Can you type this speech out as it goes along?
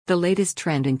The latest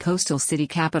trend in coastal city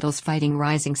capitals fighting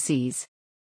rising seas.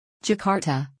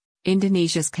 Jakarta,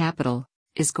 Indonesia's capital,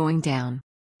 is going down.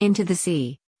 Into the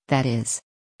sea, that is.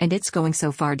 And it's going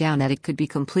so far down that it could be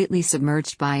completely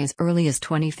submerged by as early as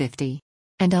 2050.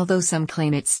 And although some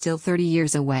claim it's still 30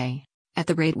 years away, at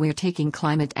the rate we're taking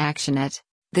climate action at,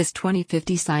 this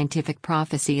 2050 scientific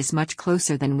prophecy is much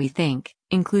closer than we think,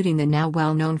 including the now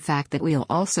well-known fact that we'll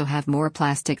also have more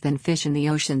plastic than fish in the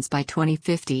oceans by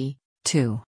 2050,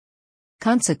 too.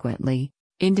 Consequently,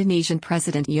 Indonesian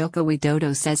President Joko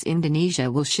Widodo says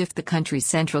Indonesia will shift the country's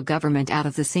central government out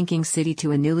of the sinking city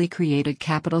to a newly created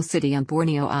capital city on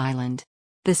Borneo Island.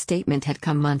 The statement had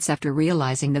come months after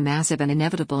realizing the massive and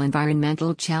inevitable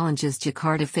environmental challenges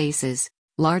Jakarta faces,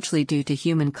 largely due to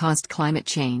human-caused climate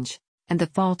change, and the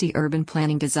faulty urban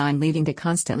planning design leading to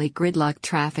constantly gridlocked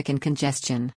traffic and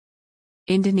congestion.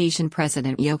 Indonesian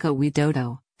President Joko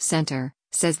Widodo, Center,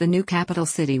 says the new capital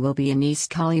city will be in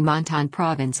East Kalimantan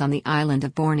province on the island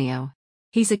of Borneo.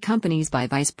 He's accompanied by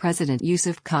Vice President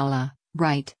Yusuf Kala,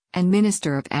 right, and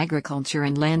Minister of Agriculture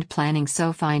and Land Planning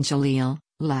Sofyan Jalil,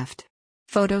 left.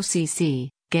 Photo CC,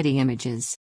 Getty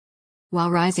Images.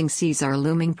 While rising seas are a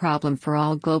looming problem for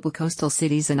all global coastal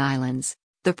cities and islands,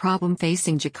 the problem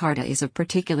facing Jakarta is of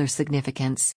particular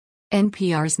significance.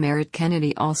 NPR's Merritt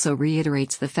Kennedy also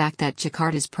reiterates the fact that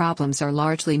Jakarta's problems are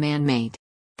largely man-made.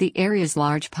 The area's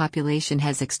large population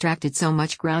has extracted so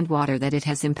much groundwater that it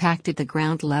has impacted the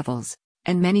ground levels,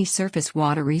 and many surface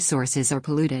water resources are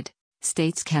polluted,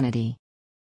 states Kennedy.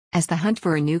 As the hunt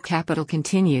for a new capital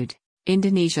continued,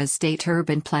 Indonesia's State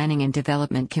Urban Planning and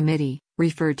Development Committee,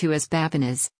 referred to as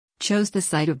Bappenas, chose the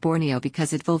site of Borneo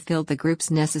because it fulfilled the group's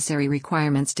necessary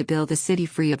requirements to build a city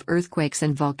free of earthquakes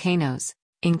and volcanoes,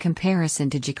 in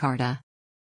comparison to Jakarta.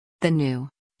 The new,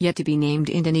 yet-to-be-named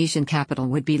Indonesian capital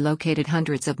would be located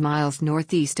hundreds of miles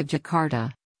northeast of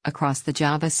Jakarta, across the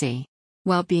Java Sea.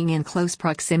 While being in close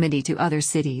proximity to other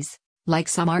cities, like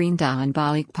Samarinda and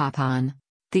Balikpapan,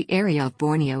 the area of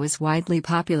Borneo is widely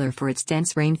popular for its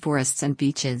dense rainforests and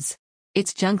beaches.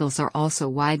 Its jungles are also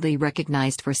widely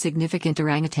recognized for significant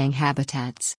orangutan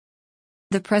habitats.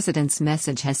 The president's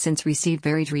message has since received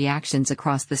varied reactions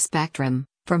across the spectrum,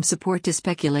 from support to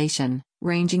speculation,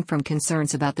 ranging from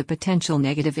concerns about the potential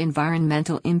negative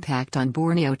environmental impact on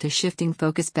Borneo to shifting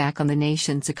focus back on the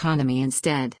nation's economy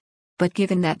instead. But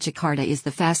given that Jakarta is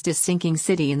the fastest sinking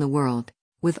city in the world,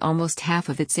 with almost half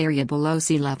of its area below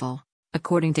sea level,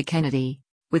 according to Kennedy,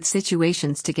 with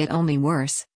situations to get only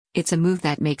worse, it's a move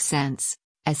that makes sense,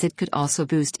 as it could also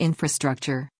boost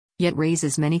infrastructure, yet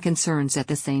raises many concerns at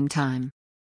the same time.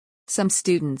 Some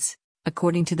students,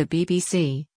 according to the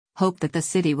BBC, hope that the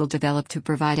city will develop to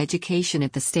provide education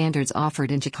at the standards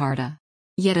offered in Jakarta.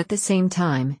 Yet at the same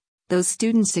time, those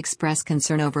students express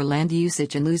concern over land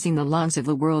usage and losing the lungs of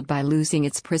the world by losing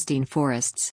its pristine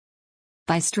forests.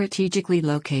 By strategically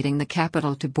locating the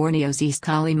capital to Borneo's East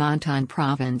Kalimantan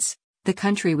province, the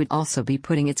country would also be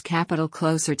putting its capital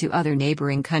closer to other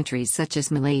neighboring countries such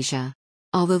as Malaysia.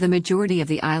 Although the majority of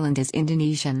the island is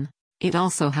Indonesian, it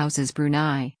also houses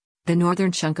Brunei, the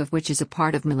northern chunk of which is a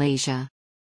part of Malaysia.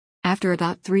 After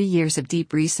about 3 years of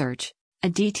deep research, a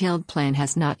detailed plan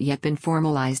has not yet been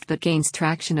formalized but gains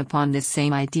traction upon this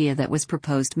same idea that was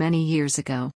proposed many years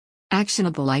ago.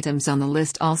 Actionable items on the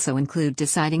list also include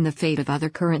deciding the fate of other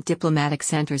current diplomatic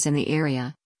centers in the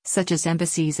area, such as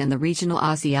embassies and the regional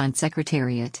ASEAN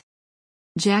Secretariat.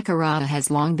 Jakarta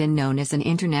has long been known as an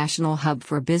international hub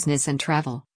for business and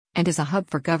travel, and as a hub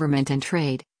for government and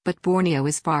trade, but Borneo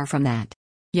is far from that.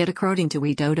 Yet according to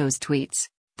Widodo's tweets,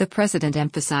 the president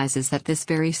emphasizes that this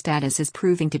very status is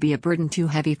proving to be a burden too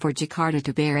heavy for Jakarta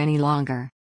to bear any longer.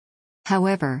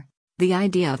 However, the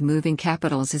idea of moving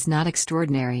capitals is not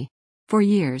extraordinary. For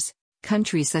years,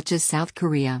 countries such as South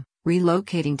Korea,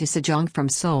 relocating to Sejong from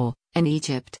Seoul, and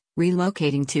Egypt,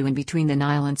 relocating to and between the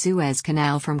Nile and Suez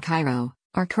Canal from Cairo,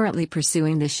 are currently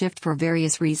pursuing the shift for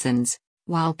various reasons,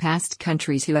 while past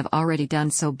countries who have already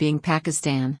done so being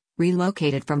Pakistan,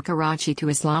 relocated from Karachi to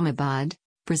Islamabad,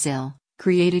 Brazil,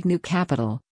 created new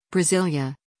capital,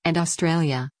 Brasilia, and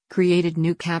Australia, created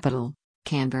new capital,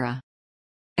 Canberra.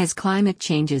 As climate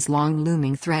change's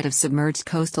long-looming threat of submerged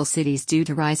coastal cities due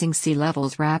to rising sea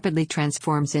levels rapidly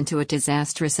transforms into a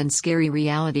disastrous and scary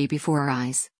reality before our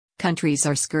eyes, countries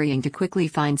are scurrying to quickly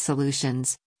find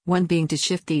solutions, one being to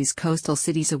shift these coastal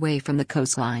cities away from the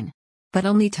coastline. But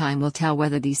only time will tell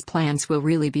whether these plans will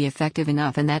really be effective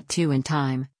enough, and that too in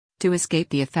time, to escape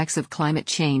the effects of climate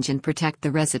change and protect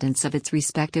the residents of its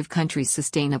respective countries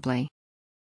sustainably.